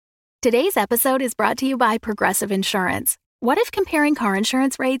Today's episode is brought to you by Progressive Insurance. What if comparing car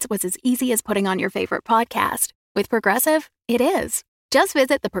insurance rates was as easy as putting on your favorite podcast? With Progressive, it is. Just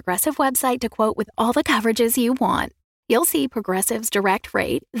visit the Progressive website to quote with all the coverages you want. You'll see Progressive's direct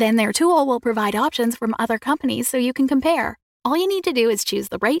rate, then their tool will provide options from other companies so you can compare. All you need to do is choose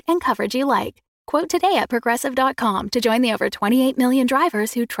the rate and coverage you like. Quote today at Progressive.com to join the over 28 million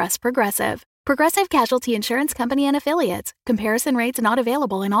drivers who trust Progressive. Progressive Casualty Insurance Company and Affiliates. Comparison rates not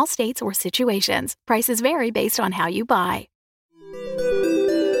available in all states or situations. Prices vary based on how you buy.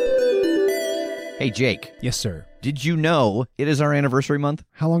 Hey, Jake. Yes, sir. Did you know it is our anniversary month?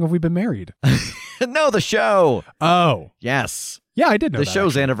 How long have we been married? No, the show. Oh. Yes. Yeah, I did know the that.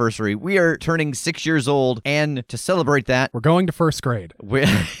 show's actually. anniversary. We are turning 6 years old, and to celebrate that, We're going to first grade. we're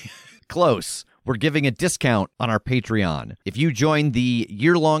close. We're giving a discount on our Patreon. If you join the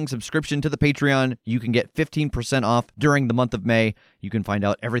year-long subscription to the Patreon, you can get 15% off during the month of May. You can find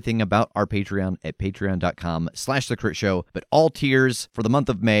out everything about our Patreon at patreon.com/thecritshow. But all tiers for the month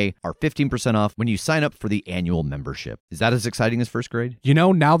of May are 15% off when you sign up for the annual membership. Is that as exciting as first grade? You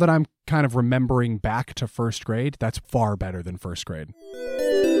know, now that I'm kind of remembering back to first grade, that's far better than first grade.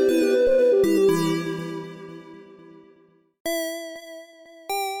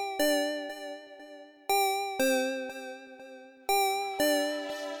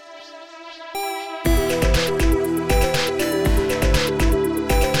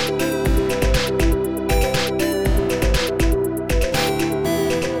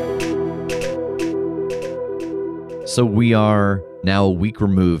 So we are now a week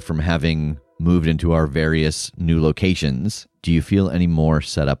removed from having moved into our various new locations. Do you feel any more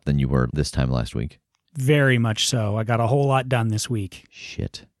set up than you were this time last week? Very much so. I got a whole lot done this week.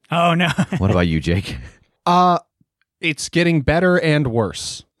 Shit. Oh, no. What about you, Jake? It's getting better and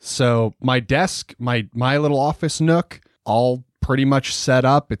worse. So my desk, my little office nook, all pretty much set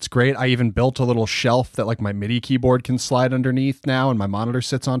up. It's great. I even built a little shelf that like my MIDI keyboard can slide underneath now and my monitor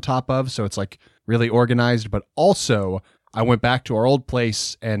sits on top of. So it's like really organized. But also I went back to our old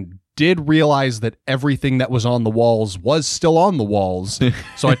place and did realize that everything that was on the walls was still on the walls.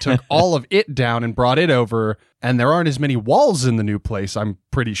 So I took all of it down and brought it over, and there aren't as many walls in the new place, I'm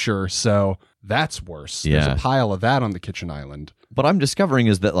pretty sure. So that's worse. Yeah. There's a pile of that on the kitchen island. What I'm discovering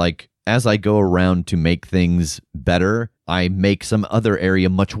is that, like, as I go around to make things better, I make some other area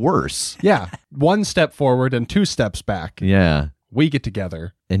much worse. Yeah. One step forward and two steps back. Yeah. We get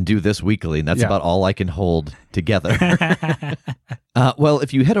together. And do this weekly, and that's Yeah. about all I can hold together. Well,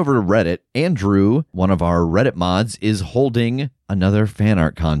 if you head over to Reddit, Andrew, one of our Reddit mods, is holding another fan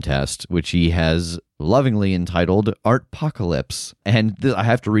art contest, which he has lovingly entitled Artpocalypse. And I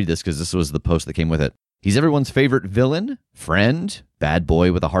have to read this because this was the post that came with it. He's everyone's favorite villain, friend, bad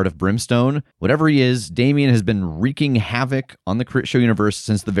boy with a heart of brimstone. Whatever he is, Damien has been wreaking havoc on the Crit Show universe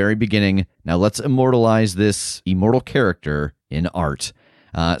since the very beginning. Now let's immortalize this immortal character in art.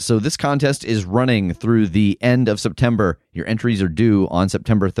 So this contest is running through the end of September. Your entries are due on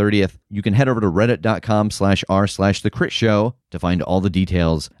September 30th. You can head over to reddit.com/r/thecritshow to find all the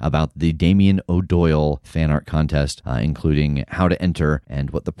details about the Damien O'Doyle fan art contest, including how to enter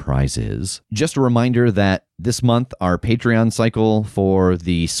and what the prize is. Just a reminder that this month, our Patreon cycle for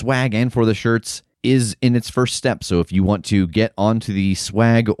the swag and for the shirts is in its first step. So if you want to get onto the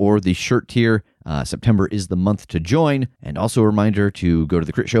swag or the shirt tier, September is the month to join. And also a reminder to go to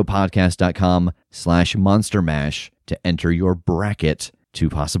thecritshowpodcast.com/Monster Mash to enter your bracket to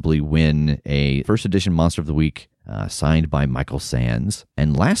possibly win a first edition Monster of the Week signed by Michael Sands.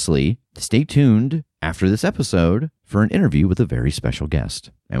 And lastly, stay tuned after this episode for an interview with a very special guest.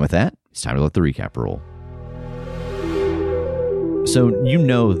 And with that, it's time to let the recap roll. So you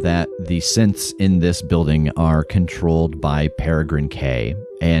know that the synths in this building are controlled by Peregrine K,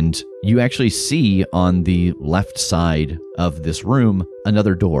 and you actually see on the left side of this room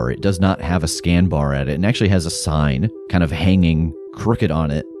another door. It does not have a scan bar at it, and actually has a sign kind of hanging crooked on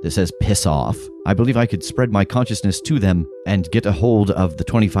it that says "Piss off." I believe I could spread my consciousness to them and get a hold of the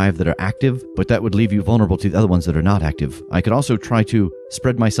 25 that are active, but that would leave you vulnerable to the other ones that are not active. I could also try to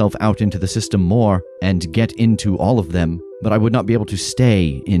spread myself out into the system more and get into all of them, but I would not be able to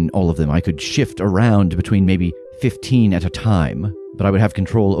stay in all of them. I could shift around between maybe 15 at a time, but I would have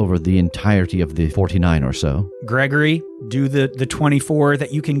control over the entirety of the 49 or so. Gregory, do the 24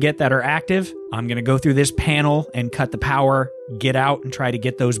 that you can get that are active. I'm going to go through this panel and cut the power, get out and try to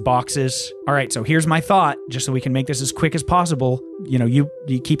get those boxes. All right, so here's my thought, just so we can make this as quick as possible. You know, you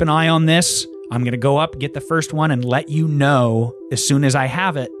keep an eye on this. I'm going to go up, get the first one, and let you know as soon as I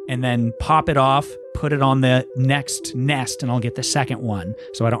have it, and then pop it off, put it on the next nest, and I'll get the second one,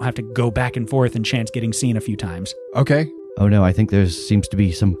 so I don't have to go back and forth and chance getting seen a few times. Okay. Oh no, I think there seems to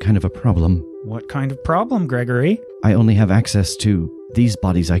be some kind of a problem. What kind of problem, Gregory? I only have access to these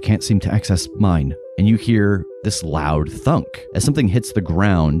bodies. I can't seem to access mine. And you hear this loud thunk as something hits the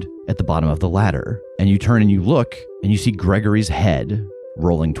ground at the bottom of the ladder. And you turn and you look, and you see Gregory's head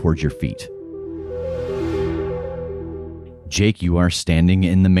rolling towards your feet. Jake, you are standing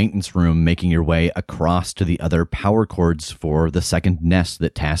in the maintenance room, making your way across to the other power cords for the second nest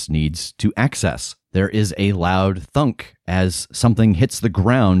that Tass needs to access. There is a loud thunk as something hits the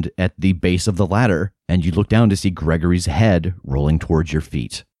ground at the base of the ladder, and you look down to see Gregory's head rolling towards your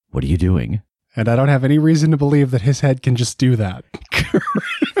feet. What are you doing? And I don't have any reason to believe that his head can just do that.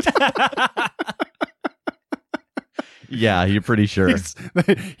 Yeah, you're pretty sure.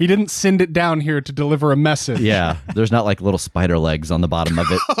 He didn't send it down here to deliver a message. Yeah, there's not like little spider legs on the bottom of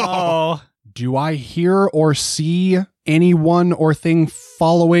it. Oh. Do I hear or see anyone or thing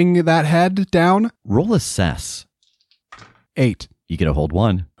following that head down? Roll assess. 8. You get a hold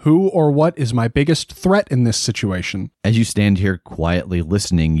 1. Who or what is my biggest threat in this situation? As you stand here quietly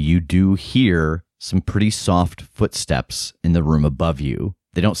listening, you do hear some pretty soft footsteps in the room above you.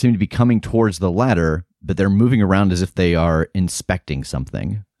 They don't seem to be coming towards the ladder, but they're moving around as if they are inspecting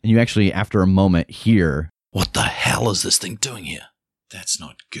something. And you actually, after a moment, hear, "What the hell is this thing doing here? That's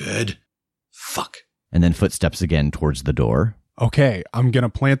not good. Fuck." and then footsteps again towards the door. Okay, I'm going to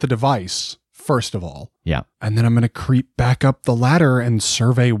plant the device, first of all. Yeah. And then I'm going to creep back up the ladder and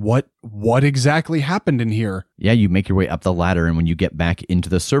survey what exactly happened in here. Yeah, you make your way up the ladder, and when you get back into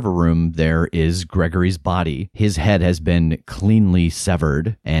the server room, there is Gregory's body. His head has been cleanly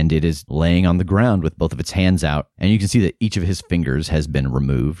severed, and it is laying on the ground with both of its hands out, and you can see that each of his fingers has been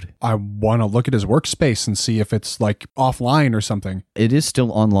removed. I want to look at his workspace and see if it's like offline or something. It is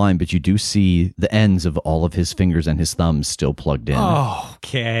still online, but you do see the ends of all of his fingers and his thumbs still plugged in. Oh,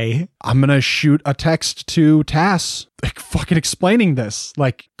 okay. I'm going to shoot a text to Tass, like, fucking explaining this.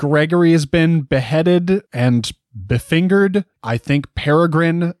 Like, Gregory has been beheaded and befingered. I think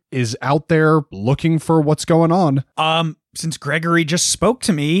Peregrine is out there looking for what's going on. Since Gregory just spoke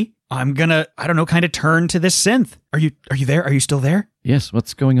to me, I'm gonna, I don't know, kind of turn to this synth. Are you there? Are you still there? Yes,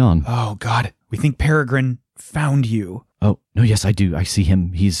 what's going on? Oh, God. We think Peregrine found you. Oh, no, yes, I do. I see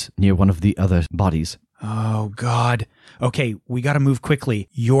him. He's near one of the other bodies. Oh, God. Okay, we gotta move quickly.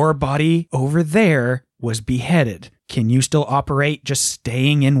 Your body over there was beheaded. Can you still operate just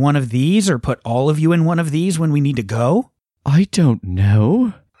staying in one of these, or put all of you in one of these when we need to go? I don't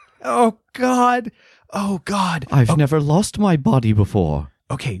know. Oh, God. Oh, God. I've never lost my body before.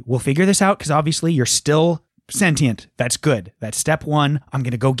 Okay, we'll figure this out, because obviously you're still sentient. That's good. That's step one. I'm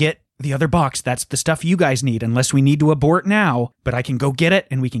going to go get the other box. That's the stuff you guys need, unless we need to abort now. But I can go get it,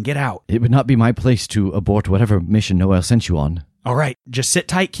 and we can get out. It would not be my place to abort whatever mission Noel sent you on. All right, just sit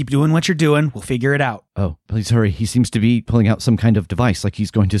tight. Keep doing what you're doing. We'll figure it out. Oh, please hurry. He seems to be pulling out some kind of device, like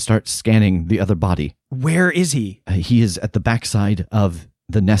he's going to start scanning the other body. Where is he? He is at the backside of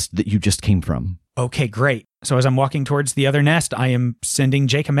the nest that you just came from. Okay, great. So as I'm walking towards the other nest, I am sending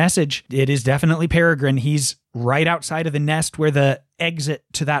Jake a message. It is definitely Peregrine. He's right outside of the nest where the exit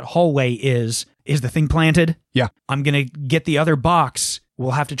to that hallway is. Is the thing planted? Yeah. I'm going to get the other box.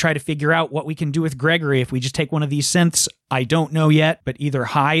 We'll have to try to figure out what we can do with Gregory if we just take one of these synths. I don't know yet, but either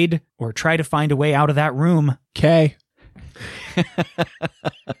hide or try to find a way out of that room. Okay.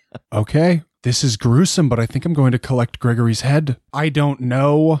 Okay. This is gruesome, but I think I'm going to collect Gregory's head. I don't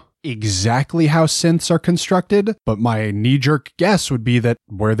know exactly how synths are constructed, but my knee-jerk guess would be that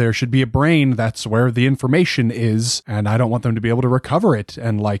where there should be a brain, that's where the information is, and I don't want them to be able to recover it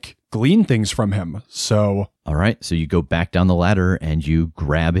and, like, glean things from him. So... All right, so you go back down the ladder and you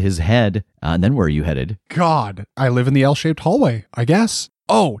grab his head, and then where are you headed? God, I live in the L-shaped hallway, I guess.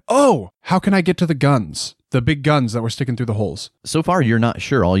 Oh, how can I get to the guns? The big guns that were sticking through the holes. So far, you're not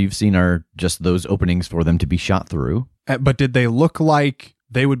sure. All you've seen are just those openings for them to be shot through. But did they look like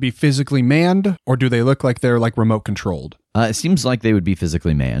they would be physically manned, or do they look like they're like remote controlled? It seems like they would be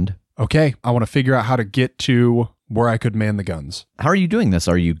physically manned. Okay, I want to figure out how to get to where I could man the guns. How are you doing this?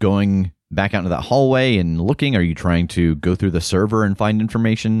 Are you going back out into that hallway and looking? Are you trying to go through the server and find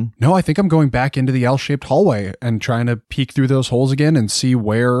information? No, I think I'm going back into the L-shaped hallway and trying to peek through those holes again and see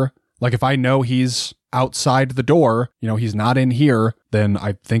where, like, if I know he's outside the door, he's not in here, then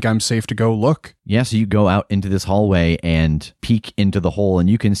I think I'm safe to go look. Yeah, so you go out into this hallway and peek into the hole, and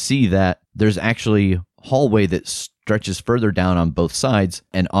you can see that there's actually a hallway that stretches further down on both sides,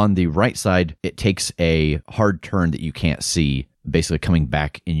 and on the right side, it takes a hard turn that you can't see basically coming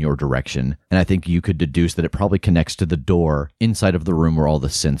back in your direction. And I think you could deduce that it probably connects to the door inside of the room where all the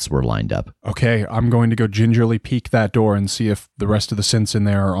synths were lined up. Okay, I'm going to go gingerly peek that door and see if the rest of the synths in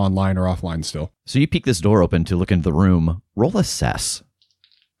there are online or offline still. So you peek this door open to look into the room. Roll assess.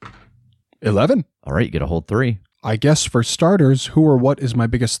 11. All right, you get a hold 3. I guess for starters, who or what is my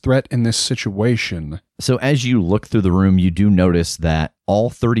biggest threat in this situation? So as you look through the room, you do notice that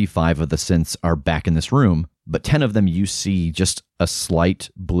all 35 of the synths are back in this room, but 10 of them you see just a slight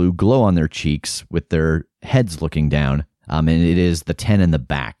blue glow on their cheeks with their heads looking down, and it is the 10 in the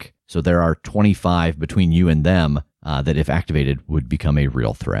back. So there are 25 between you and them that, if activated, would become a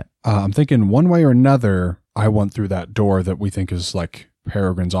real threat. I'm thinking one way or another, I went through that door that we think is like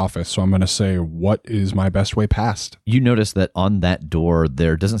Peregrine's office. So I'm going to say, what is my best way past? You notice that on that door,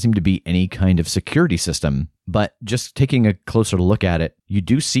 there doesn't seem to be any kind of security system, but just taking a closer look at it, you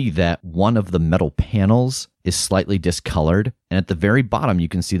do see that one of the metal panels is slightly discolored. And at the very bottom, you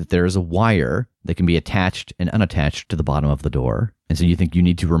can see that there is a wire that can be attached and unattached to the bottom of the door. And so you think you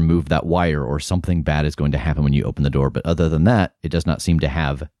need to remove that wire or something bad is going to happen when you open the door. But other than that, it does not seem to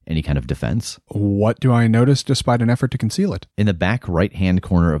have any kind of defense. What do I notice despite an effort to conceal it? In the back right-hand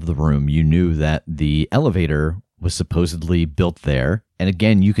corner of the room, you knew that the elevator was supposedly built there. And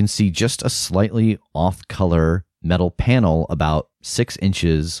again, you can see just a slightly off-color metal panel about 6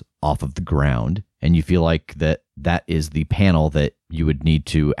 inches off of the ground. And you feel like that is the panel that you would need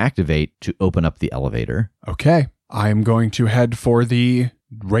to activate to open up the elevator. Okay. I'm going to head for the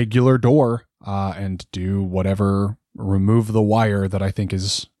regular door and do whatever, remove the wire that I think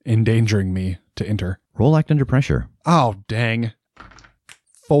is endangering me to enter. Roll act under pressure. Oh, dang.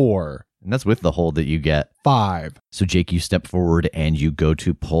 4. And that's with the hold that you get. 5. So Jake, you step forward and you go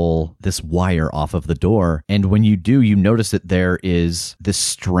to pull this wire off of the door. And when you do, you notice that there is this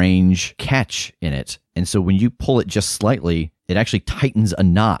strange catch in it. And so when you pull it just slightly, it actually tightens a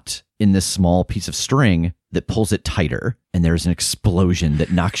knot in this small piece of string that pulls it tighter. And there's an explosion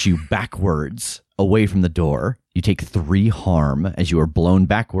that knocks you backwards away from the door. You take 3 harm as you are blown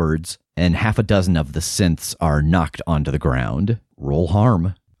backwards, and 6 of the synths are knocked onto the ground. Roll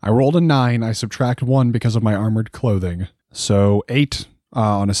harm. I rolled a 9. I subtract 1 because of my armored clothing. So 8.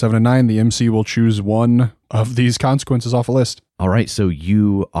 On a 7 and 9, the MC will choose one of these consequences off a list. All right, so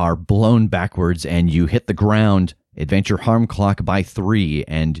you are blown backwards and you hit the ground. Advance your harm clock by 3,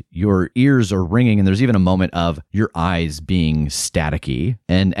 and your ears are ringing, and there's even a moment of your eyes being staticky.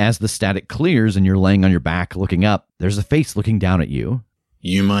 And as the static clears and you're laying on your back looking up, there's a face looking down at you.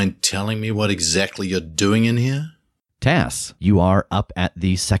 You mind telling me what exactly you're doing in here? Tass, you are up at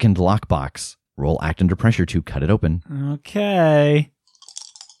the second lockbox. Roll act under pressure to cut it open. Okay.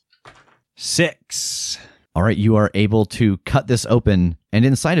 6. All right, you are able to cut this open, and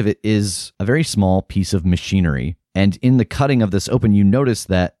inside of it is a very small piece of machinery. And in the cutting of this open, you notice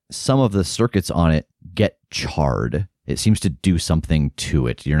that some of the circuits on it get charred. It seems to do something to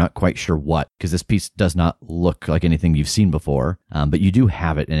it. You're not quite sure what, because this piece does not look like anything you've seen before. But you do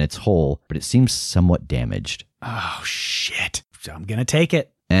have it in its whole, but it seems somewhat damaged. Oh, shit. I'm going to take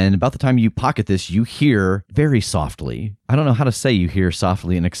it. And about the time you pocket this, you hear very softly, I don't know how to say you hear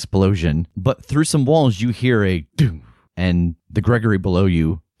softly an explosion, but through some walls you hear a doom. And the Gregory below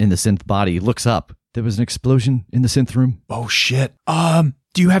you in the synth body looks up. There was an explosion in the synth room. Oh, shit.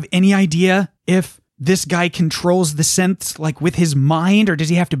 Do you have any idea if this guy controls the synths, like, with his mind, or does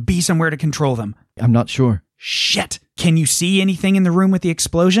he have to be somewhere to control them? I'm not sure. Shit. Can you see anything in the room with the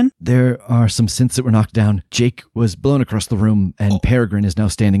explosion? There are some synths that were knocked down. Jake was blown across the room, and Peregrine is now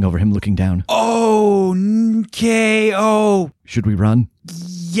standing over him looking down. Oh, okay. Oh. Should we run?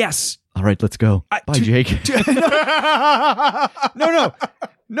 Yes. All right, let's go. Bye, Jake.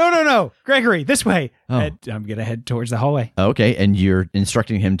 No. Gregory, this way. Oh. I'm going to head towards the hallway. Okay, and you're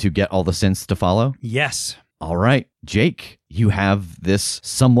instructing him to get all the synths to follow? Yes. All right, Jake, you have this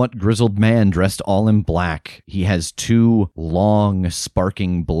somewhat grizzled man dressed all in black. He has 2 long,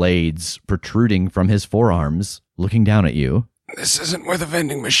 sparking blades protruding from his forearms, looking down at you. This isn't where the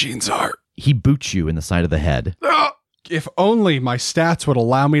vending machines are. He boots you in the side of the head. If only my stats would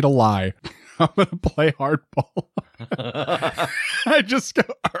allow me to lie. I'm going to play hardball. I just go,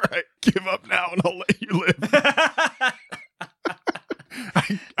 all right, give up now and I'll let you live.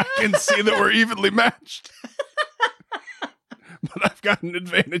 I can see that we're evenly matched. But I've got an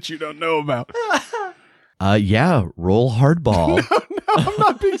advantage you don't know about. Yeah, roll hardball. No, I'm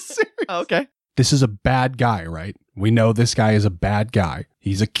not being serious. Okay. This is a bad guy, right? We know this guy is a bad guy.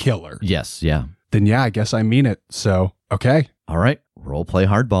 He's a killer. Yes, yeah. Then yeah, I guess I mean it. So, okay. All right, roll play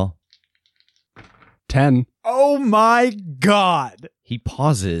hardball. 10. Oh my God. He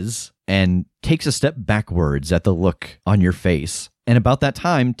pauses and takes a step backwards at the look on your face. And about that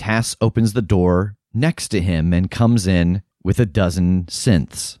time, Tass opens the door next to him and comes in with a dozen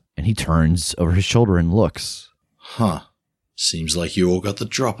synths. And he turns over his shoulder and looks. Huh. Seems like you all got the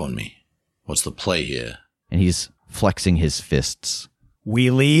drop on me. What's the play here? And he's flexing his fists.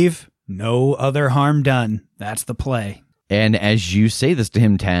 We leave, no other harm done. That's the play. And as you say this to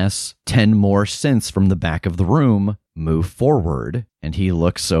him, Tass, 10 more synths from the back of the room move forward. And he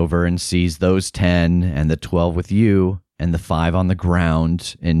looks over and sees those 10 and the 12 with you and the 5 on the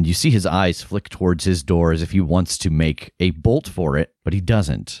ground. And you see his eyes flick towards his door as if he wants to make a bolt for it, but he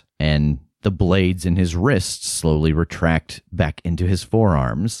doesn't. And the blades in his wrists slowly retract back into his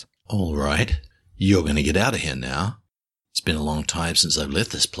forearms. All right. You're going to get out of here now. It's been a long time since I've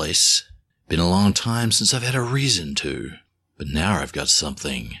left this place. Been a long time since I've had a reason to. But now I've got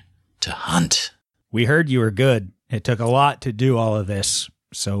something to hunt. We heard you were good. It took a lot to do all of this.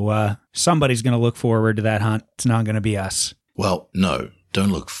 So somebody's going to look forward to that hunt. It's not going to be us. Well, no,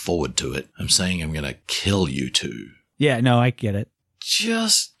 don't look forward to it. I'm saying I'm going to kill you two. Yeah, no, I get it.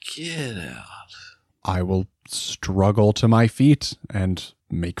 Just get out. I will struggle to my feet and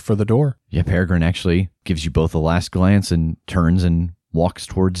make for the door. Yeah, Peregrine actually gives you both a last glance and turns and walks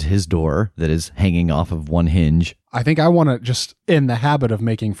towards his door that is hanging off of one hinge. I think I want to just in the habit of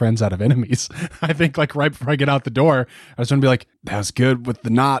making friends out of enemies. I think like right before I get out the door, I was going to be like, that was good with the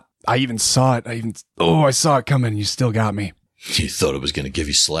knot. I even saw it. I saw it coming. You still got me. You thought it was going to give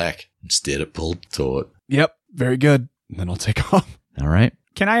you slack. Instead, it pulled taut. Yep. Very good. And then I'll take off. All right.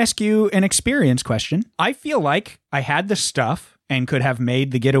 Can I ask you an experience question? I feel like I had the stuff and could have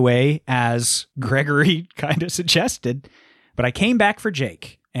made the getaway as Gregory kind of suggested, but I came back for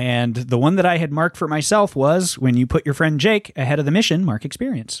Jake. And the one that I had marked for myself was when you put your friend Jake ahead of the mission, mark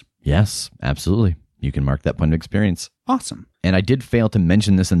experience. Yes, absolutely. You can mark that point of experience. Awesome. And I did fail to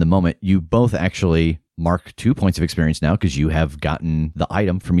mention this in the moment. You both actually mark 2 points of experience now because you have gotten the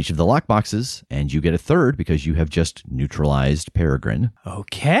item from each of the lockboxes, and you get a third because you have just neutralized Peregrine.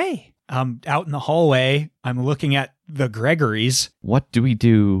 Okay. Out in the hallway, I'm looking at the Gregorys. What do we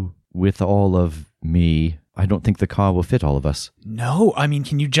do with all of me? I don't think the car will fit all of us. No, I mean,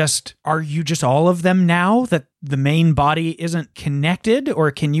 are you just all of them now that the main body isn't connected?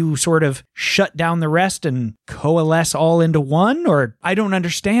 Or can you sort of shut down the rest and coalesce all into one? Or I don't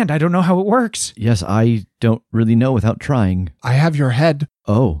understand. I don't know how it works. Yes, I don't really know without trying. I have your head.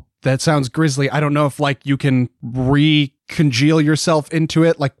 Oh. That sounds grisly. I don't know if like you can recongeal yourself into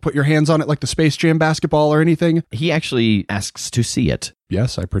it, like put your hands on it like the Space Jam basketball or anything. He actually asks to see it.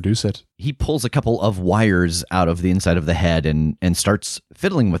 Yes, I produce it. He pulls a couple of wires out of the inside of the head and starts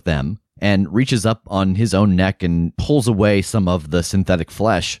fiddling with them and reaches up on his own neck and pulls away some of the synthetic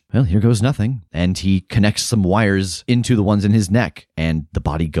flesh. Well, here goes nothing. And he connects some wires into the ones in his neck, and the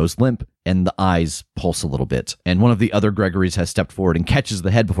body goes limp, and the eyes pulse a little bit. And one of the other Gregorys has stepped forward and catches the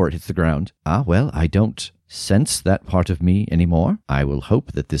head before it hits the ground. Well, I don't sense that part of me anymore. I will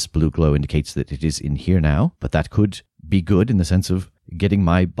hope that this blue glow indicates that it is in here now, but that could be good in the sense of getting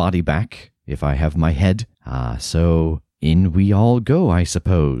my body back if I have my head. So in we all go, I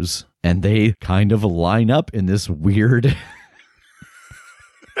suppose. And they kind of line up in this weird...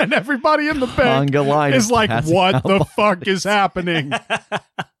 And everybody in the bank line is like, what the fuck bodies. is happening?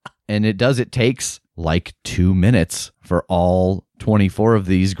 And it takes like 2 minutes for all 24 of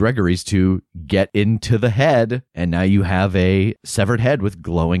these Gregorys to get into the head. And now you have a severed head with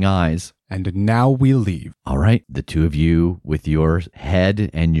glowing eyes. And now we leave. All right. The two of you with your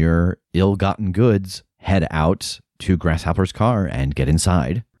head and your ill-gotten goods head out to Grasshopper's car and get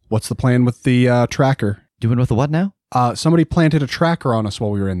inside. What's the plan with the tracker? Doing with the what now? Somebody planted a tracker on us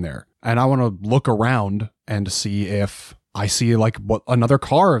while we were in there. And I want to look around and see if I see like what another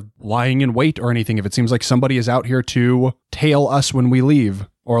car lying in wait or anything. If it seems like somebody is out here to tail us when we leave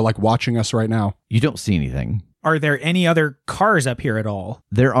or like watching us right now. You don't see anything. Are there any other cars up here at all?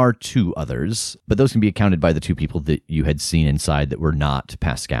 There are 2 others, but those can be accounted by the 2 people that you had seen inside that were not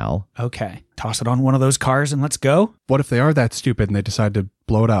Pascal. Okay. Toss it on one of those cars and let's go. What if they are that stupid and they decide to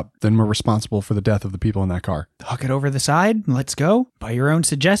blow it up? Then we're responsible for the death of the people in that car. Huck it over the side and let's go. By your own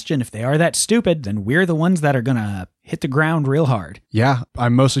suggestion, if they are that stupid, then we're the ones that are going to hit the ground real hard. Yeah,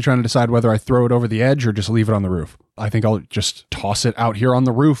 I'm mostly trying to decide whether I throw it over the edge or just leave it on the roof. I think I'll just toss it out here on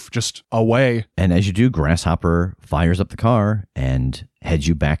the roof, just away. And as you do, Grasshopper fires up the car and heads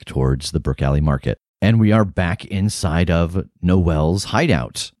you back towards the Brook Alley Market. And we are back inside of Noelle's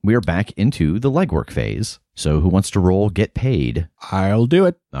hideout. We are back into the legwork phase. So who wants to roll get paid? I'll do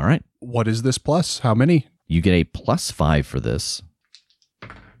it. All right. What is this plus? How many? You get a +5 for this.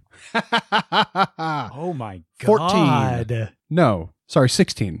 Oh my God. 14. No, sorry,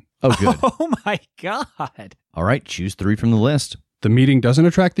 16. Oh, good. Oh my God. All right, choose 3 from the list. The meeting doesn't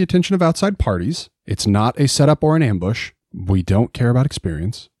attract the attention of outside parties. It's not a setup or an ambush. We don't care about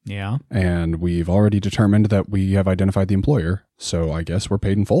experience. Yeah. And we've already determined that we have identified the employer. So I guess we're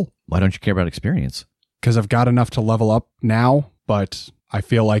paid in full. Why don't you care about experience? Because I've got enough to level up now, but I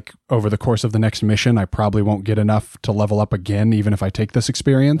feel like over the course of the next mission, I probably won't get enough to level up again, even if I take this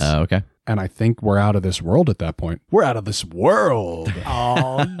experience. Okay. And I think we're out of this world at that point. We're out of this world.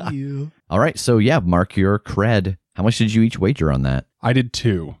 Oh, you. All right, so yeah, mark your cred. How much did you each wager on that? I did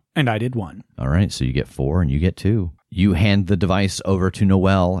 2. And I did 1. All right, so you get 4 and you get 2. You hand the device over to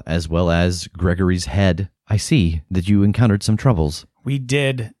Noelle as well as Gregory's head. I see that you encountered some troubles. We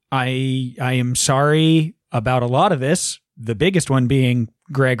did. I am sorry about a lot of this. The biggest one being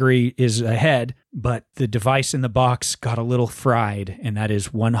Gregory is ahead, but the device in the box got a little fried, and that is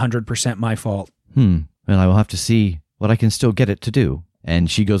 100% my fault. Well, I will have to see what I can still get it to do.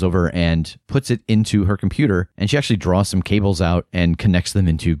 And she goes over and puts it into her computer, and she actually draws some cables out and connects them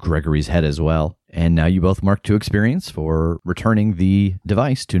into Gregory's head as well. And now you both mark 2 experience for returning the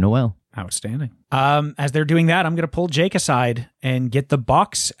device to Noelle. Outstanding. As they're doing that, I'm going to pull Jake aside and get the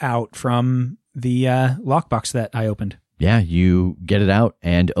box out from the lockbox that I opened. Yeah, you get it out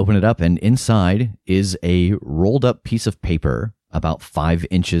and open it up, and inside is a rolled up piece of paper about 5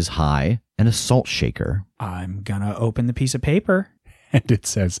 inches high and a salt shaker. I'm going to open the piece of paper. And it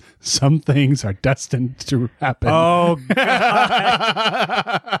says, some things are destined to happen. Oh, God.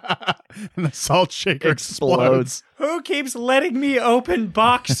 And the salt shaker explodes. Who keeps letting me open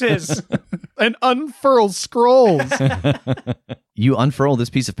boxes? And unfurls scrolls. You unfurl this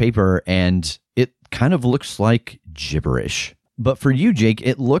piece of paper, and it kind of looks like gibberish. But for you, Jake,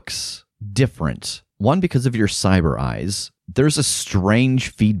 it looks different. One, because of your cyber eyes. There's a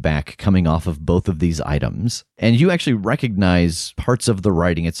strange feedback coming off of both of these items. And you actually recognize parts of the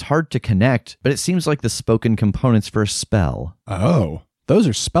writing. It's hard to connect, but it seems like the spoken components for a spell. Oh, those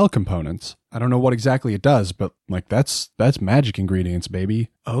are spell components. I don't know what exactly it does, but like that's magic ingredients, baby.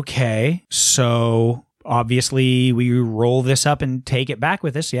 Okay, so obviously we roll this up and take it back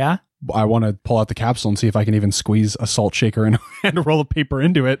with us, yeah? I want to pull out the capsule and see if I can even squeeze a salt shaker and a roll of paper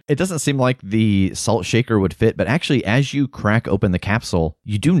into it. It doesn't seem like the salt shaker would fit, but actually, as you crack open the capsule,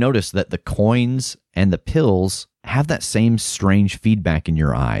 you do notice that the coins and the pills have that same strange feedback in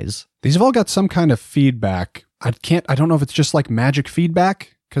your eyes. These have all got some kind of feedback. I don't know if it's just like magic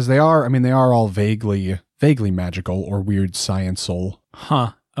feedback, because they are all vaguely magical or weird science-al.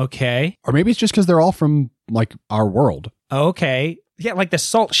 Huh, okay. Or maybe it's just because they're all from like our world. Okay. Yeah, like the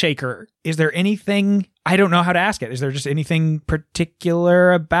salt shaker. Is there anything, I don't know how to ask it. Is there just anything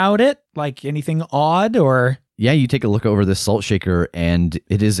particular about it? Like anything odd or? Yeah, you take a look over this salt shaker, and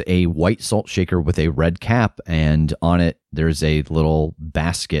it is a white salt shaker with a red cap, and on it there's a little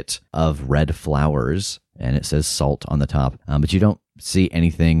basket of red flowers, and it says salt on the top. But you don't see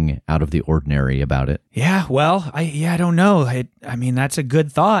anything out of the ordinary about it. Yeah, well, I don't know. I mean, that's a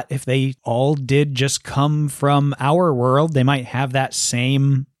good thought. If they all did just come from our world, they might have that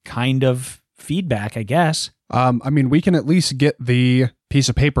same kind of feedback, I guess. I mean, we can at least get the piece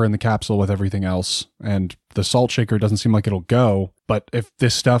of paper in the capsule with everything else, and the salt shaker doesn't seem like it'll go. But if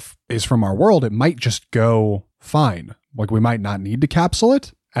this stuff is from our world, it might just go fine. Like, we might not need to capsule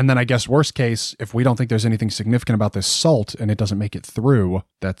it. And then I guess worst case, if we don't think there's anything significant about this salt and it doesn't make it through,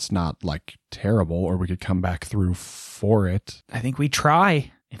 that's not like terrible, or we could come back through for it. I think we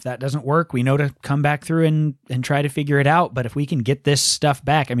try. If that doesn't work, we know to come back through and try to figure it out. But if we can get this stuff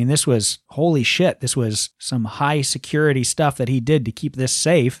back, I mean, this was, holy shit, this was some high security stuff that he did to keep this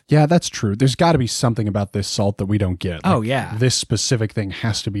safe. Yeah, that's true. There's got to be something about this salt that we don't get. Oh, yeah. This specific thing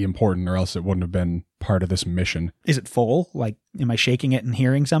has to be important, or else it wouldn't have been part of this mission. Is it full? Like, am I shaking it and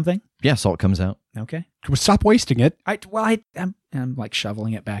hearing something? Yeah, salt comes out. Okay. Stop wasting it. I'm like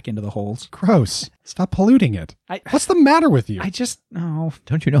shoveling it back into the holes. Gross. Stop polluting it. What's the matter with you?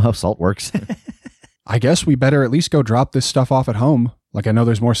 Don't you know how salt works? I guess we better at least go drop this stuff off at home. Like, I know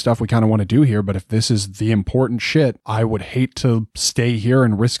there's more stuff we kind of want to do here, but if this is the important shit, I would hate to stay here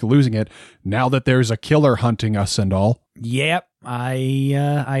and risk losing it now that there's a killer hunting us and all. Yep,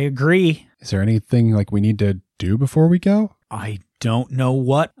 I agree. Is there anything like we need to do before we go? I don't know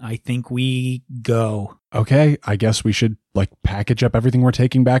what. I think we go. Okay, I guess we should like package up everything we're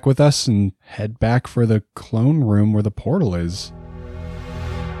taking back with us and head back for the clone room where the portal is.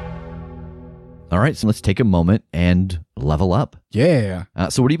 All right, so let's take a moment and level up. Yeah.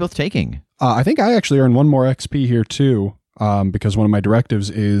 So what are you both taking? I think I actually earned 1 more XP here too, because one of my directives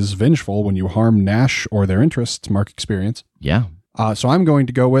is vengeful. When you harm Nash or their interests, mark experience. Yeah. So I'm going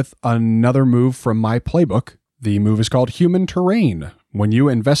to go with another move from my playbook. The move is called Human Terrain. When you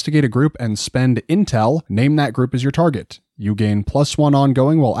investigate a group and spend intel, name that group as your target. You gain +1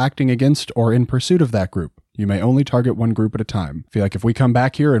 ongoing while acting against or in pursuit of that group. You may only target one group at a time. I feel like if we come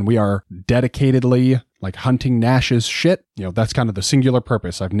back here and we are dedicatedly like hunting Nash's shit, that's kind of the singular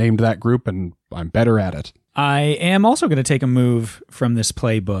purpose. I've named that group and I'm better at it. I am also going to take a move from this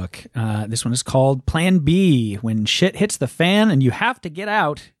playbook. This one is called Plan B. When shit hits the fan and you have to get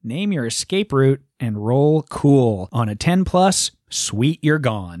out, name your escape route and roll cool. On a 10+, sweet, you're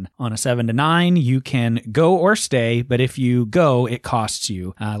gone. On a 7 to 9, you can go or stay, but if you go, it costs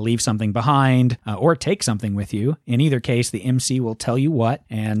you. Leave something behind or take something with you. In either case, the MC will tell you what,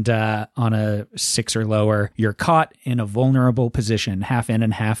 and on a 6 or lower, you're caught in a vulnerable position, half in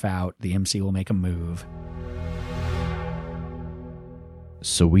and half out. The MC will make a move.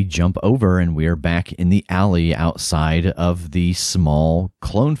 So we jump over and we are back in the alley outside of the small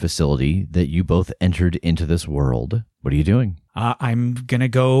clone facility that you both entered into this world. What are you doing? I'm going to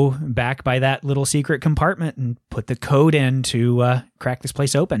go back by that little secret compartment and put the code in to crack this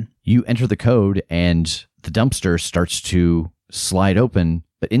place open. You enter the code and the dumpster starts to slide open,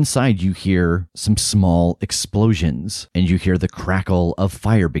 but inside you hear some small explosions and you hear the crackle of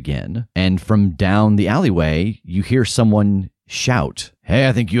fire begin. And from down the alleyway, you hear someone shout, "Hey,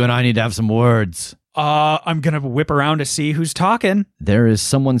 I think you and I need to have some words." I'm going to whip around to see who's talking. There is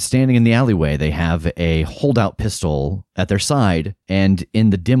someone standing in the alleyway. They have a holdout pistol at their side, and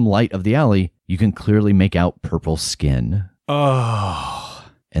in the dim light of the alley, you can clearly make out purple skin. Oh.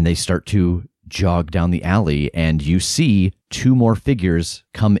 And they start to jog down the alley, and you see 2 more figures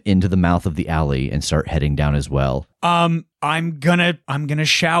come into the mouth of the alley and start heading down as well. I'm gonna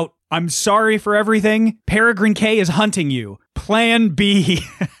shout, "I'm sorry for everything. Peregrine K is hunting you. Plan B."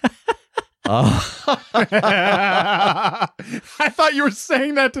 I thought you were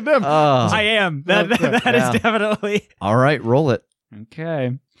saying that to them. I am. That is definitely. All right, roll it.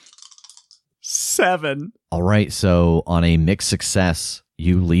 Okay. 7. All right, so on a mixed success,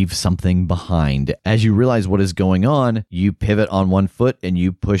 you leave something behind. As you realize what is going on, you pivot on one foot and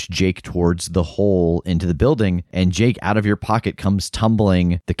you push Jake towards the hole into the building, and Jake, out of your pocket comes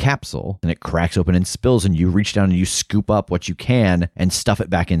tumbling the capsule, and it cracks open and spills, and you reach down and you scoop up what you can and stuff it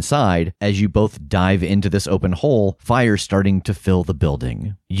back inside. As you both dive into this open hole, fire starting to fill the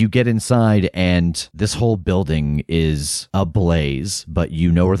building. You get inside and this whole building is ablaze, but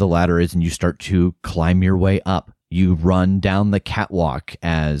you know where the ladder is and you start to climb your way up. You run down the catwalk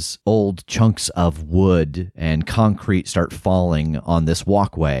as old chunks of wood and concrete start falling on this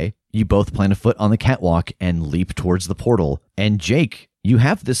walkway. You both plant a foot on the catwalk and leap towards the portal. And Jake, you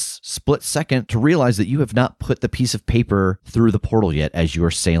have this split second to realize that you have not put the piece of paper through the portal yet as you are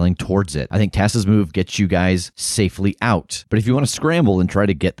sailing towards it. I think Tass's move gets you guys safely out. But if you want to scramble and try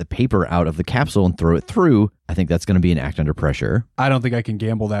to get the paper out of the capsule and throw it through, I think that's going to be an act under pressure. I don't think I can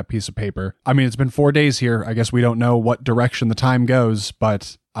gamble that piece of paper. I mean, it's been 4 days here. I guess we don't know what direction the time goes,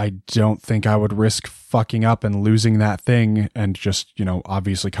 but I don't think I would risk fucking up and losing that thing and just,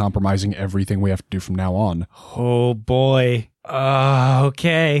 obviously compromising everything we have to do from now on. Oh, boy.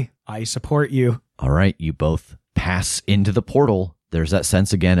 Okay. I support you. All right, you both pass into the portal. There's that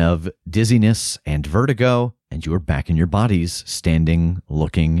sense again of dizziness and vertigo, and you are back in your bodies, standing,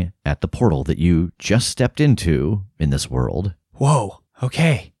 looking at the portal that you just stepped into in this world. Whoa.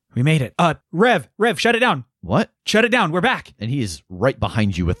 Okay. We made it. Rev, shut it down. What? Shut it down. We're back. And he is right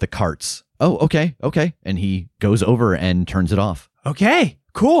behind you with the carts. Oh, okay. And he goes over and turns it off. Okay,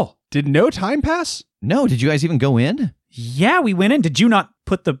 cool. Did no time pass? No, did you guys even go in? Yeah, we went in. Did you not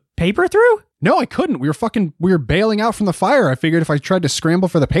put the paper through? No, I couldn't. We were bailing out from the fire. I figured if I tried to scramble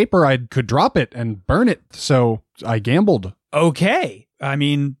for the paper, I could drop it and burn it. So I gambled. Okay. I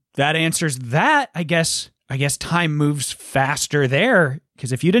mean, that answers that. I guess time moves faster there,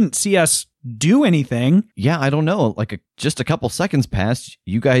 because if you didn't see us do anything. Yeah, I don't know. Just a couple seconds passed.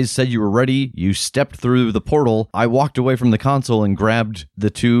 You guys said you were ready. You stepped through the portal. I walked away from the console and grabbed the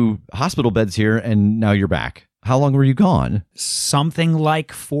 2 hospital beds here, and now you're back. How long were you gone? Something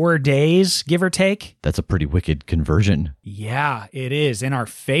like 4 days, give or take. That's a pretty wicked conversion. Yeah, it is. In our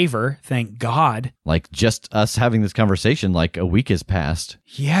favor, thank God. Just us having this conversation, a week has passed.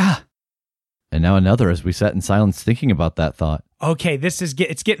 Yeah. And now another as we sat in silence thinking about that thought. Okay,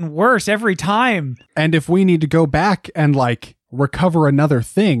 it's getting worse every time. And if we need to go back and recover another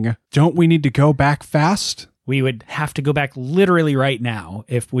thing, don't we need to go back fast? We would have to go back literally right now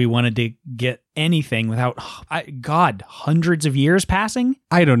if we wanted to get anything without, hundreds of years passing?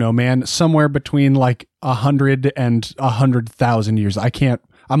 I don't know, man. Somewhere between 100 and 100,000 years.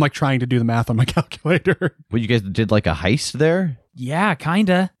 I'm trying to do the math on my calculator. Well, you guys did a heist there? Yeah,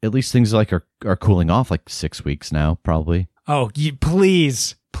 kinda. At least things are cooling off 6 weeks now, probably. Oh,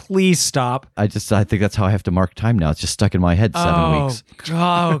 please stop. I think that's how I have to mark time now. It's just stuck in my head 7 weeks.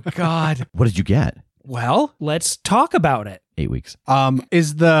 Oh, God. What did you get? Well, let's talk about it. 8 weeks.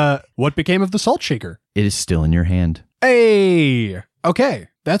 What became of the salt shaker? It is still in your hand. Hey, okay,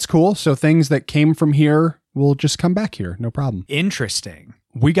 that's cool. So things that came from here will just come back here. No problem. Interesting.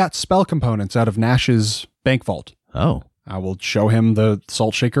 We got spell components out of Nash's bank vault. Oh. I will show him the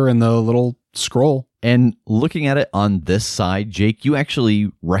salt shaker and the little scroll. And looking at it on this side, Jake, you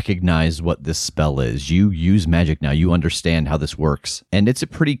actually recognize what this spell is. You use magic now. You understand how this works. And it's a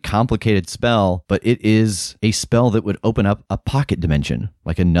pretty complicated spell, but it is a spell that would open up a pocket dimension,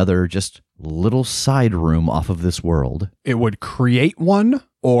 like another just little side room off of this world. It would create one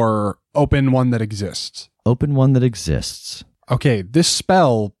or open one that exists? Open one that exists. Okay, this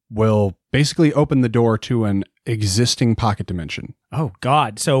spell will basically open the door to an existing pocket dimension. Oh,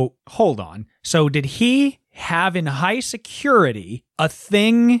 God. So, hold on. So, did he have in high security a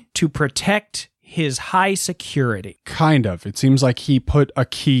thing to protect his high security? Kind of. It seems like he put a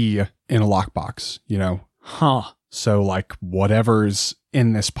key in a lockbox, you know? Huh. So, like, whatever's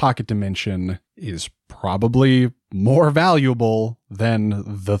in this pocket dimension is probably more valuable than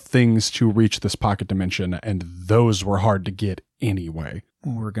the things to reach this pocket dimension, and those were hard to get anyway.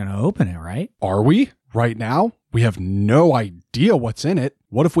 We're going to open it, right? Are we? Right now? We have no idea what's in it.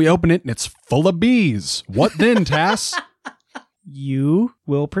 What if we open it and it's full of bees? What then, Tass? You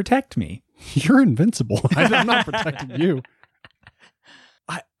will protect me. You're invincible. I'm not protecting you.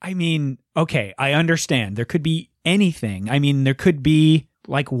 I mean, okay, I understand. There could be anything. I mean, there could be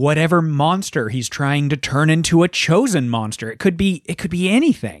like whatever monster he's trying to turn into a chosen monster. It could be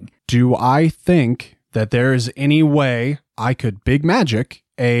anything. Do I think that there's any way I could big magic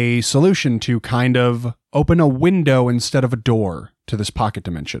a solution to kind of open a window instead of a door to this pocket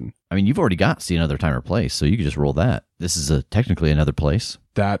dimension? I mean, you've already got see another time or place, so you could just roll that. This is technically another place.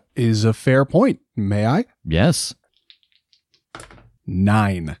 That is a fair point. May I? Yes.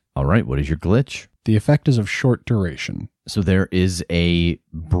 9. All right, what is your glitch? The effect is of short duration. So there is a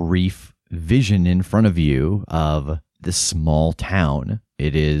brief vision in front of you of this small town.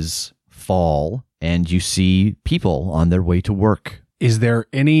 It is fall, and you see people on their way to work. Is there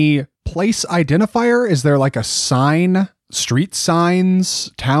any place identifier? Is there like a sign, street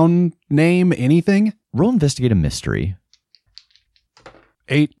signs, town name, anything? Roll investigate a mystery.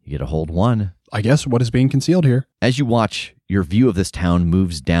 8. You get a hold 1. I guess what is being concealed here? As you watch, your view of this town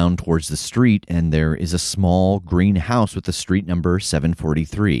moves down towards the street, and there is a small green house with the street number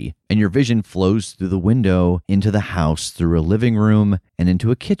 743. And your vision flows through the window into the house through a living room and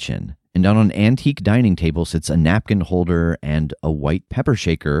into a kitchen. And on an antique dining table sits a napkin holder and a white pepper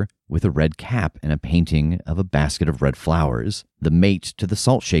shaker with a red cap and a painting of a basket of red flowers, the mate to the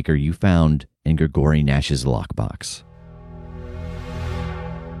salt shaker you found in Grigori Nash's lockbox.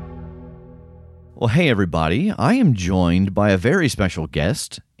 Well, hey, everybody. I am joined by a very special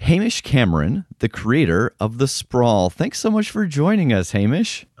guest, Hamish Cameron, the creator of The Sprawl. Thanks so much for joining us,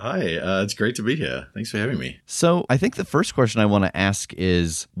 Hamish. Hi, it's great to be here. Thanks for having me. So I think the first question I want to ask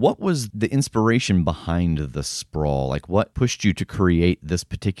is, what was the inspiration behind The Sprawl? Like, what pushed you to create this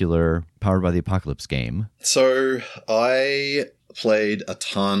particular Powered by the Apocalypse game? So I played a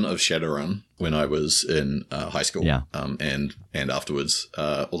ton of Shadowrun when I was in high school, and afterwards.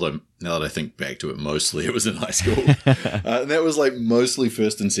 Although now that I think back to it, mostly it was in high school. And that was like mostly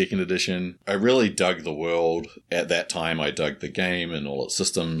first and second edition. I really dug the world at that time. I dug the game and all its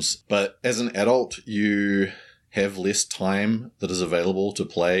systems. But as an adult, you have less time that is available to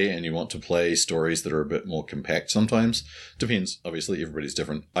play, and you want to play stories that are a bit more compact sometimes. Depends, obviously, everybody's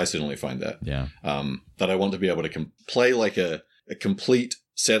different. I certainly find that. Yeah. That I want to be able to play like a complete,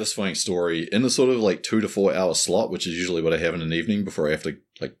 satisfying story in a sort of like 2 to 4 hour slot, which is usually what I have in an evening before I have to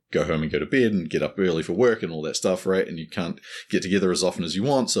like go home and go to bed and get up early for work and all that stuff, right? And you can't get together as often as you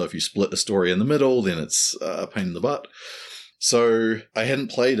want. So if you split a story in the middle, then it's a pain in the butt. So I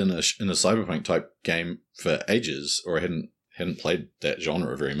hadn't played in a cyberpunk type game for ages, or I hadn't played that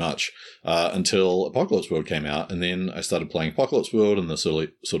genre very much until Apocalypse World came out, and then I started playing Apocalypse World and the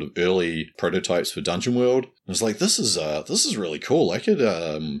sort of early prototypes for Dungeon World. I was like, this is really cool. I could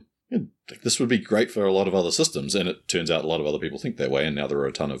this would be great for a lot of other systems, and it turns out a lot of other people think that way, and now there are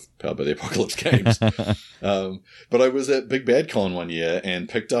a ton of Powered by the Apocalypse games. But I was at Big Bad Con one year and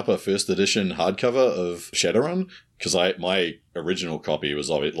picked up a first edition hardcover of Shadowrun, because my original copy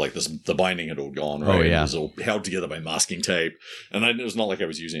was of it, like the binding had all gone, right? Oh, yeah. It was all held together by masking tape, and it was not like I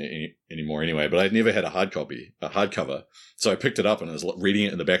was using it anymore anyway, but I'd never had a hardcover. So I picked it up and I was reading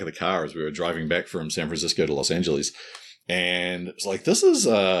it in the back of the car as we were driving back from San Francisco to Los Angeles. And it's like, this is,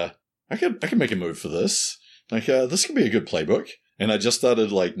 I could make a move for this. like, this could be a good playbook. And I just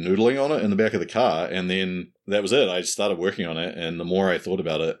started like noodling on it in the back of the car, and then that was it. I started working on it, and the more I thought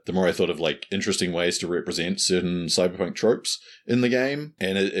about it, the more I thought of like interesting ways to represent certain cyberpunk tropes in the game,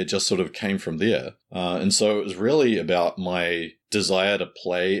 and it just sort of came from there. And so it was really about my desire to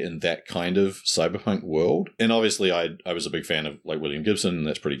play in that kind of cyberpunk world. And obviously I was a big fan of like William Gibson, and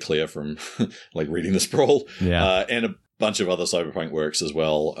that's pretty clear from like reading the sprawl. Yeah. And a bunch of other cyberpunk works as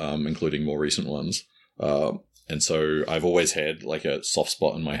well, including more recent ones. And so I've always had like a soft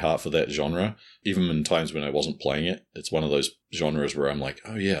spot in my heart for that genre, even in times when I wasn't playing it. It's one of those genres where I'm like,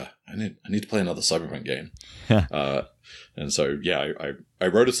 oh yeah, I need to play another cyberpunk game. And so, yeah, I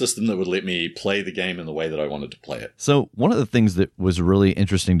wrote a system that would let me play the game in the way that I wanted to play it. So one of the things that was really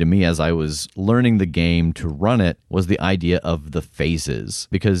interesting to me as I was learning the game to run it was the idea of the phases.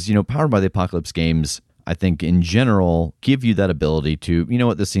 Because, Powered by the Apocalypse games, I think in general, give you that ability to, you know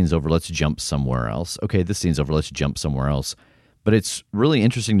what, this scene's over, let's jump somewhere else. Okay, this scene's over, let's jump somewhere else. But it's really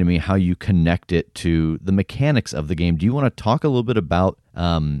interesting to me how you connect it to the mechanics of the game. Do you want to talk a little bit about,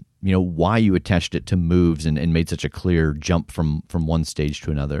 why you attached it to moves and made such a clear jump from one stage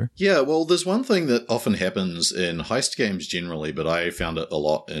to another? Yeah, well, there's one thing that often happens in heist games generally, but I found it a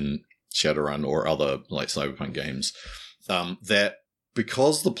lot in Shadowrun or other like cyberpunk games, that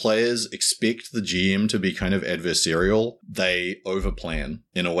because the players expect the GM to be kind of adversarial, they overplan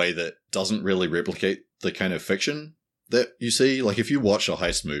in a way that doesn't really replicate the kind of fiction that you see. Like if you watch a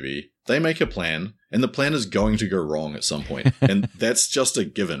heist movie, they make a plan and the plan is going to go wrong at some point. And that's just a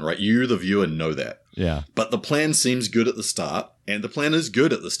given, right? You, the viewer, know that. Yeah. But the plan seems good at the start, and the plan is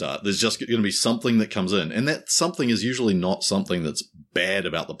good at the start. There's just going to be something that comes in, and that something is usually not something that's bad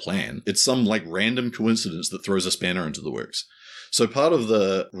about the plan. It's some like random coincidence that throws a spanner into the works. So part of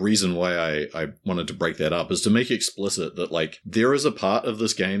the reason why I wanted to break that up is to make explicit that like there is a part of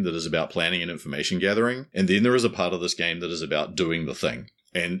this game that is about planning and information gathering, and then there is a part of this game that is about doing the thing.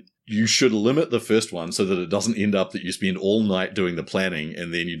 And you should limit the first one so that it doesn't end up that you spend all night doing the planning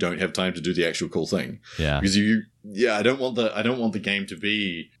and then you don't have time to do the actual cool thing. Yeah. Because I don't want the game to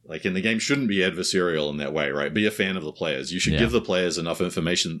be like, and the game shouldn't be adversarial in that way, right? Be a fan of the players. You should give the players enough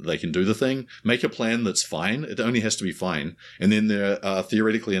information that they can do the thing. Make a plan that's fine. It only has to be fine. And then there are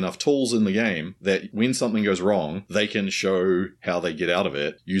theoretically enough tools in the game that when something goes wrong, they can show how they get out of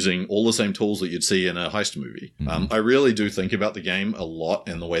it using all the same tools that you'd see in a heist movie. Mm-hmm. I really do think about the game a lot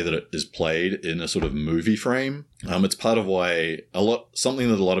and the way that it is played in a sort of movie frame. It's part of why something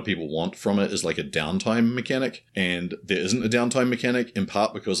that a lot of people want from it is like a downtime mechanic. And there isn't a downtime mechanic, in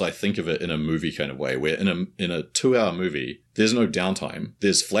part because I think of it in a movie kind of way, where in a 2-hour movie, there's no downtime.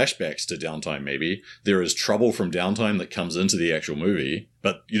 There's flashbacks to downtime, maybe. There is trouble from downtime that comes into the actual movie.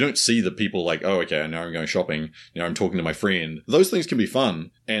 But you don't see the people like, oh, okay, now I'm going shopping. Now I'm talking to my friend. Those things can be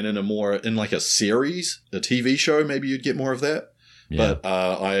fun. And in like a series, a TV show, maybe you'd get more of that. Yeah. But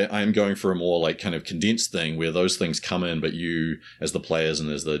I am going for a more like kind of condensed thing where those things come in, but you as the players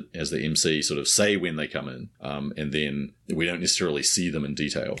and as the MC sort of say when they come in, and then we don't necessarily see them in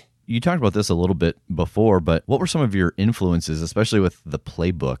detail. You talked about this a little bit before, but what were some of your influences, especially with the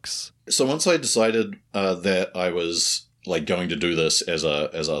playbooks? So once I decided that I was like going to do this as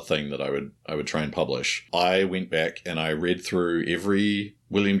a thing that I would try and publish, I went back and I read through every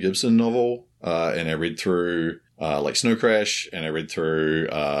William Gibson novel, and I read through like Snow Crash, and I read through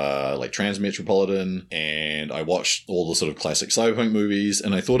like Transmetropolitan, and I watched all the sort of classic cyberpunk movies,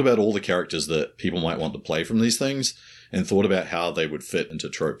 and I thought about all the characters that people might want to play from these things, and thought about how they would fit into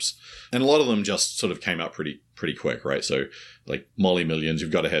tropes. And a lot of them just sort of came up pretty quick, right? So like Molly Millions, you've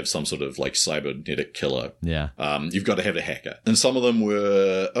got to have some sort of like cybernetic killer. Yeah. You've got to have a hacker. And some of them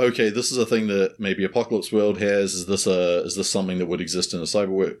were, okay, this is a thing that maybe Apocalypse World has. Is this something that would exist in a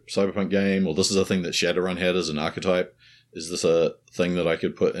cyberpunk game? Or this is a thing that Shadowrun had as an archetype. Is this a thing that I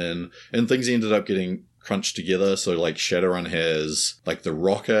could put in? And things ended up getting crunched together. So like Shadowrun has like the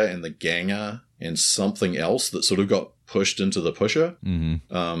rocker and the ganger and something else that sort of got pushed into the pusher,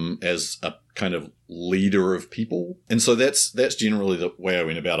 as a kind of leader of people. And so that's generally the way I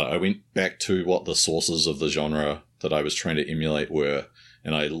went about it. I went back to what the sources of the genre that I was trying to emulate were,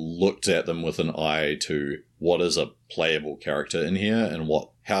 and I looked at them with an eye to what is a playable character in here, and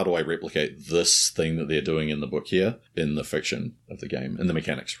how do I replicate this thing that they're doing in the book here in the fiction of the game, in the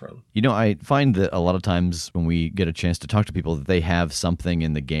mechanics, rather. I find that a lot of times when we get a chance to talk to people that they have something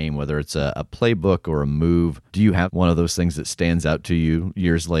in the game, whether it's a playbook or a move. Do you have one of those things that stands out to you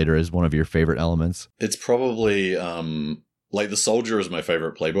years later as one of your favorite elements? It's probably like the Soldier is my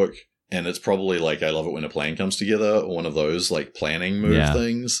favorite playbook. And it's probably like I love it when a plan comes together, or one of those like planning move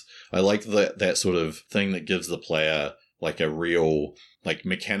things. I like that sort of thing that gives the player like a real like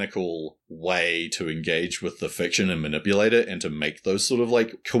mechanical way to engage with the fiction and manipulate it and to make those sort of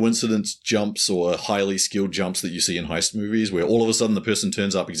like coincidence jumps or highly skilled jumps that you see in heist movies where all of a sudden the person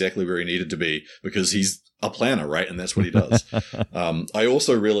turns up exactly where he needed to be because he's a planner, right? And that's what he does. I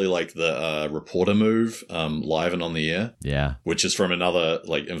also really like the reporter move, live and on the air. Yeah. Which is from another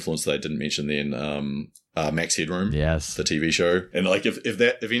like influence that I didn't mention then, Max Headroom. Yes. The TV show. And like if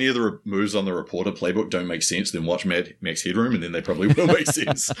any of the moves on the reporter playbook don't make sense, then watch Max Headroom and then they probably will make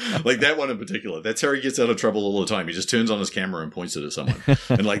sense. Like that one in particular. That's how he gets out of trouble all the time. He just turns on his camera and points it at someone.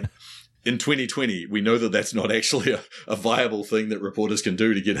 And like in 2020, we know that that's not actually a viable thing that reporters can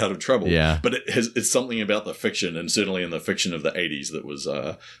do to get out of trouble. Yeah. But it's something about the fiction, and certainly in the fiction of the 80s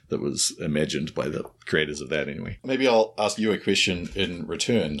that was imagined by the creators of that anyway. Maybe I'll ask you a question in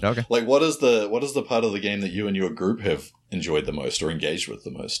return. Okay. Like, what is the part of the game that you and your group have enjoyed the most or engaged with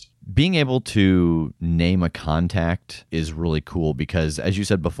the most? Being able to name a contact is really cool because, as you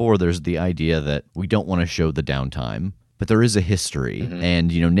said before, there's the idea that we don't want to show the downtime. But there is a history,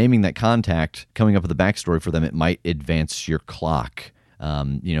 and naming that contact, coming up with a backstory for them, it might advance your clock,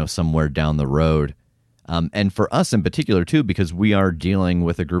 somewhere down the road. And for us in particular too, because we are dealing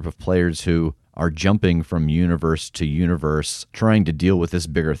with a group of players who are jumping from universe to universe, trying to deal with this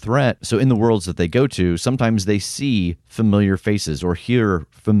bigger threat. So in the worlds that they go to, sometimes they see familiar faces or hear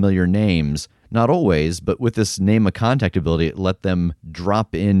familiar names. Not always, but with this name a contact ability, it let them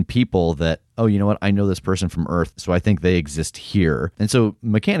drop in people that, oh, you know what, I know this person from Earth, so I think they exist here. And so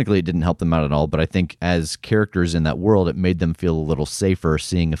mechanically it didn't help them out at all, but I think as characters in that world, it made them feel a little safer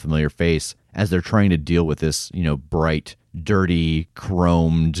seeing a familiar face as they're trying to deal with this, bright, dirty,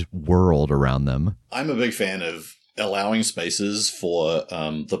 chromed world around them. I'm a big fan of allowing spaces for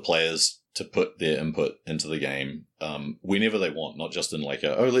the players to put their input into the game whenever they want, not just in like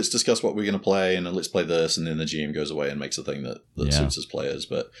let's discuss what we're going to play and then let's play this, and then the GM goes away and makes a thing that suits his players.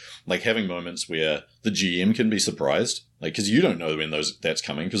 But like having moments where the GM can be surprised, like because you don't know when that's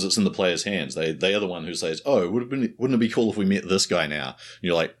coming because it's in the player's hands. They are the one who says, wouldn't it be cool if we met this guy now? And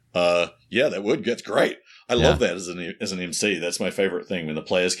you're like, yeah, that would. That's great. I love that as an MC. That's my favorite thing, when the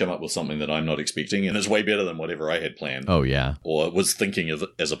players come up with something that I'm not expecting and is way better than whatever I had planned. Oh, yeah. Or was thinking of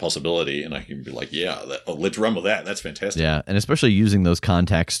as a possibility, and I can be like, let's run with that. That's fantastic. Yeah, and especially using those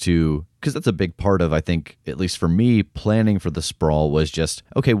contacts to, because that's a big part of, I think, at least for me, planning for the sprawl was just,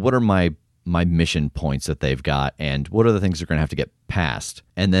 okay, what are my mission points that they've got, and what are the things they're going to have to get past?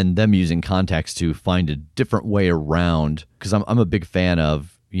 And then them using contacts to find a different way around, because I'm a big fan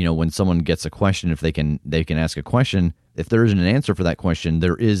of, when someone gets a question, if they can ask a question, if there isn't an answer for that question,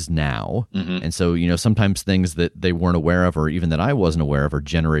 there is now. And so, sometimes things that they weren't aware of or even that I wasn't aware of are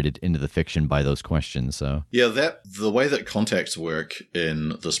generated into the fiction by those questions. So yeah, the way that contacts work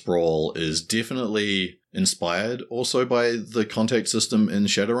in the Sprawl is definitely inspired also by the contact system in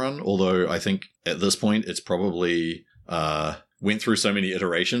Shadowrun, although I think at this point it's probably went through so many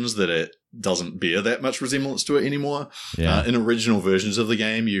iterations that it doesn't bear that much resemblance to it anymore. Yeah. In original versions of the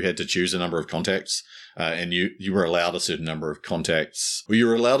game, you had to choose a number of contacts, and you were allowed a certain number of contacts. Well, you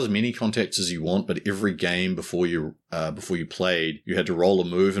were allowed as many contacts as you want, but every game before you played, you had to roll a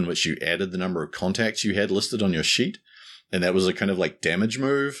move in which you added the number of contacts you had listed on your sheet. And that was a kind of like damage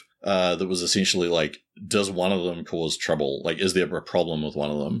move that was essentially like, does one of them cause trouble? Like, is there a problem with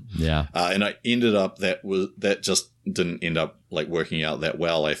one of them? Yeah. And I ended up that just didn't end up like working out that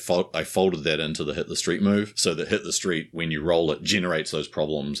well. I folded that into the hit the street move, so that hit the street, when you roll it, generates those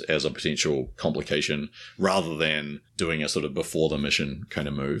problems as a potential complication rather than doing a sort of before the mission kind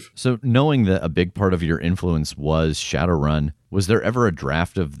of move. So knowing that a big part of your influence was Shadowrun, was there ever a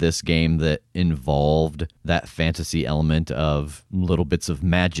draft of this game that involved that fantasy element of little bits of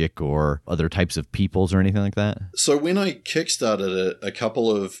magic or other types of peoples or anything like that? So when I kickstarted it, a couple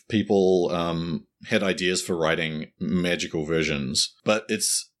of people had ideas for writing magical versions, but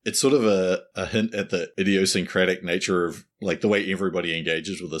it's sort of a hint at the idiosyncratic nature of like the way everybody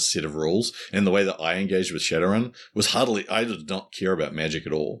engages with a set of rules, and the way that I engaged with Shadowrun was I did not care about magic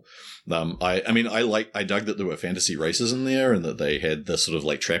at all. I dug that there were fantasy races in there and that they had the sort of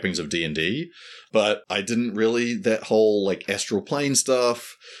like trappings of D&D, but I didn't really, that whole like astral plane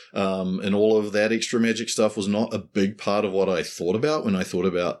stuff, and all of that extra magic stuff was not a big part of what I thought about when I thought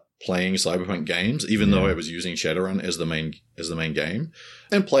about playing cyberpunk games, even though I was using Shadowrun as the main game.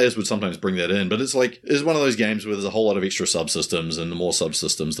 And players would sometimes bring that in, but it's one of those games where there's a whole lot of extra subsystems, and the more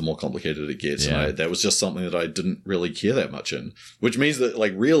subsystems, the more complicated it gets. Yeah. And that was just something that I didn't really care that much in, which means that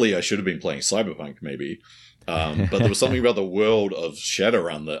like really I should have been playing cyberpunk maybe. But there was something about the world of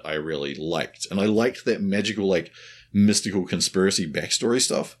Shadowrun that I really liked. And I liked that magical, like mystical conspiracy backstory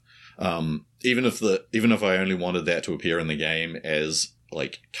stuff. even if I only wanted that to appear in the game as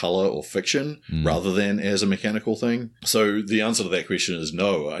like color or fiction rather than as a mechanical thing. So the answer to that question is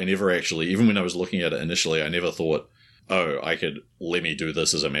no. I never actually, even when I was looking at it initially, I never thought, oh, let me do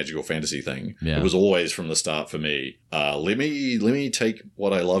this as a magical fantasy thing. Yeah. It was always from the start for me, let me take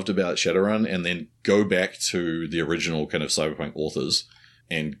what I loved about Shadowrun and then go back to the original kind of cyberpunk authors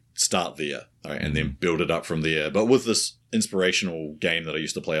and start there, right, and then build it up from there. But with this inspirational game that I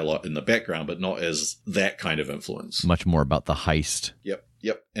used to play a lot in the background, but not as that kind of influence. Much more about the heist. Yep.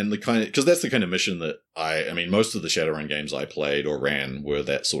 And the kind of, because that's the kind of mission that I mean, most of the Shadowrun games I played or ran were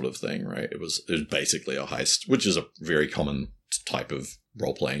that sort of thing, right? It was basically a heist, which is a very common type of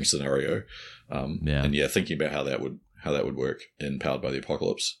role-playing scenario. And thinking about how that would work in Powered by the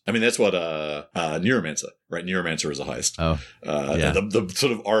Apocalypse. I mean, that's what Neuromancer, right? Neuromancer is a heist. The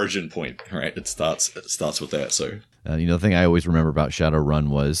sort of origin point, right? It starts with that. So the thing I always remember about Shadowrun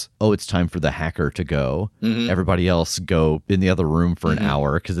was, it's time for the hacker to go. Everybody else go in the other room for an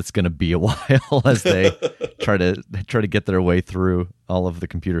hour because it's going to be a while as they try to get their way through all of the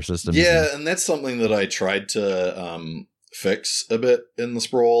computer systems. Yeah, and that's something that I tried to fix a bit in the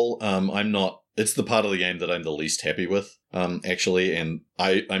Sprawl. It's the part of the game that I'm the least happy with, actually, and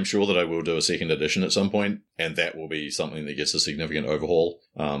I'm sure that I will do a second edition at some point, and that will be something that gets a significant overhaul.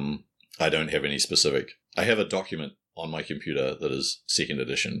 I don't have any specific. I have a document on my computer that is second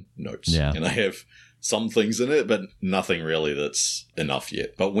edition notes, and I have some things in it, but nothing really that's enough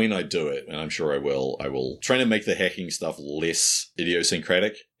yet. But when I do it, and I'm sure I will try to make the hacking stuff less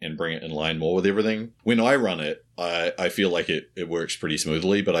idiosyncratic and bring it in line more with everything. When I run it, I feel like it works pretty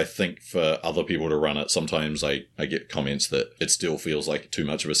smoothly, but I think for other people to run it, sometimes I get comments that it still feels like too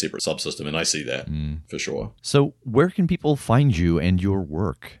much of a separate subsystem, and I see that for sure. So where can people find you and your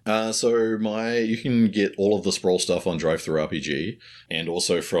work? You can get all of the Sprawl stuff on DriveThruRPG and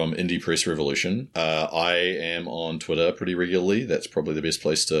also from Indie Press Revolution. I am on Twitter pretty regularly. That's probably the best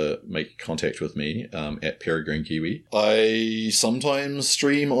place to make contact with me, at Peregrine Kiwi. I sometimes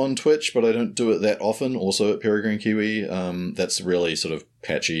stream on Twitch, but I don't do it that often, also at Peregrine Kiwi. That's really sort of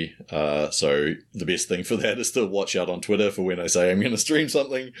patchy. So the best thing for that is to watch out on Twitter for when I say I'm going to stream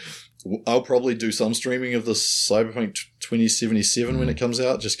something. I'll probably do some streaming of the Cyberpunk 2077 when it comes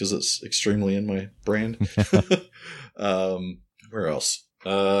out, just because it's extremely in my brand. Where else?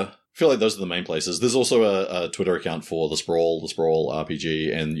 I feel like those are the main places. There's also a Twitter account for the Sprawl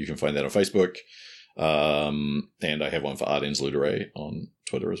RPG, and you can find that on Facebook. And I have one for Ardennes Luderay on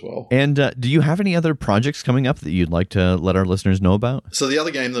Twitter as well. And do you have any other projects coming up that you'd like to let our listeners know about? So the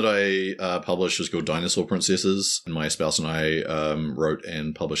other game that I published was called Dinosaur Princesses, and my spouse and I wrote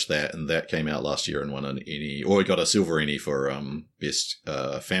and published that, and that came out last year and won an Ennie, or it got a silver Ennie for best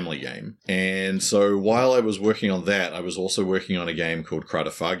family game. And so while I was working on that, I was also working on a game called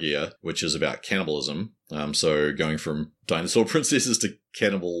Cratophagia, which is about cannibalism. So going from dinosaur princesses to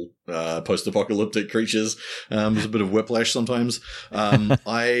cannibal post-apocalyptic creatures was a bit of whiplash sometimes.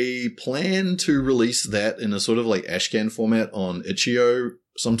 I plan to release that in a sort of like Ashcan format on Itch.io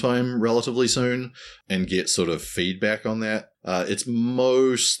sometime relatively soon and get sort of feedback on that. It's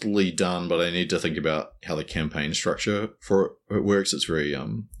mostly done, but I need to think about how the campaign structure for it works. It's very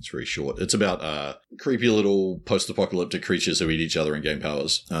short. It's about creepy little post-apocalyptic creatures who eat each other and gain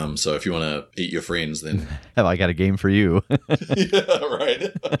powers. So if you want to eat your friends, then have I got a game for you? Yeah,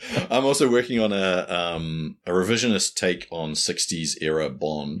 right. I'm also working on a revisionist take on 60s era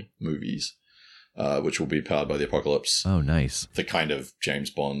Bond movies. Which will be Powered by the Apocalypse. Oh, nice. The kind of James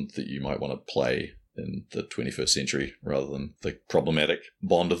Bond that you might want to play in the 21st century rather than the problematic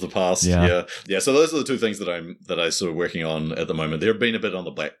Bond of the past. Yeah. So those are the two things that I sort of working on at the moment. They've been a bit on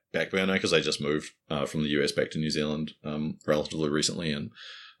the back burner because I just moved from the US back to New Zealand relatively recently, and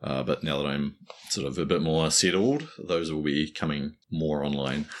but now that I'm sort of a bit more settled, those will be coming more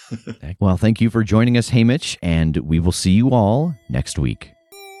online. Well, thank you for joining us, Haymitch, and we will see you all next week.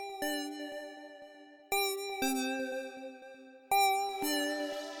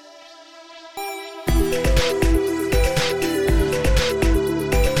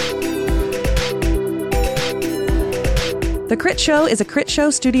 The Crit Show is a Crit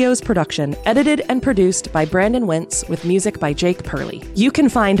Show Studios production, edited and produced by Brandon Wentz with music by Jake Purley. You can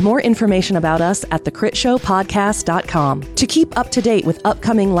find more information about us at thecritshowpodcast.com. To keep up to date with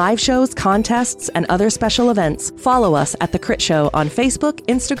upcoming live shows, contests, and other special events, follow us at The Crit Show on Facebook,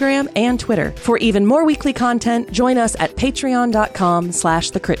 Instagram, and Twitter. For even more weekly content, join us at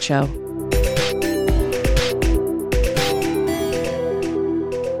patreon.com/thecritshow.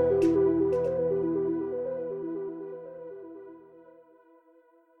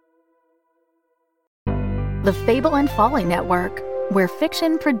 The Fable and Folly Network, where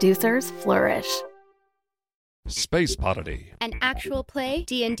fiction producers flourish. Space Podity, an actual play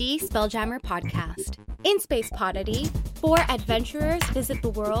D&D Spelljammer podcast. In Space Podity, 4 adventurers visit the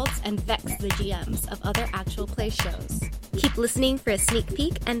worlds and vex the GMs of other actual play shows. Keep listening for a sneak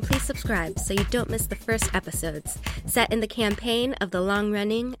peek, and please subscribe so you don't miss the first episodes, set in the campaign of the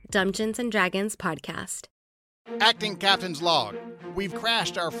long-running Dungeons & Dragons podcast. Acting Captain's Log. We've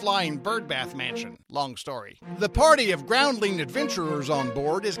crashed our flying birdbath mansion. Long story. The party of groundling adventurers on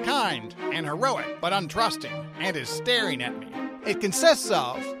board is kind and heroic, but untrusting, and is staring at me. It consists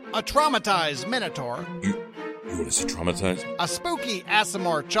of a traumatized minotaur. You want to say traumatized? A spooky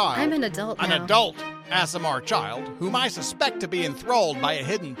Aasimar child. I'm an adult now. An adult Aasimar child, whom I suspect to be enthralled by a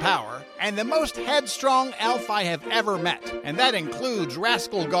hidden power, and the most headstrong elf I have ever met. And that includes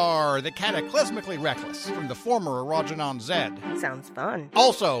Rascalgar, the cataclysmically reckless, from the former Erogenon Zed. Sounds fun.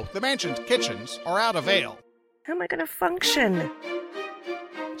 Also, the mansion's kitchens are out of ale. How am I going to function?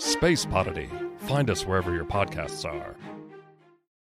 Space Podity. Find us wherever your podcasts are.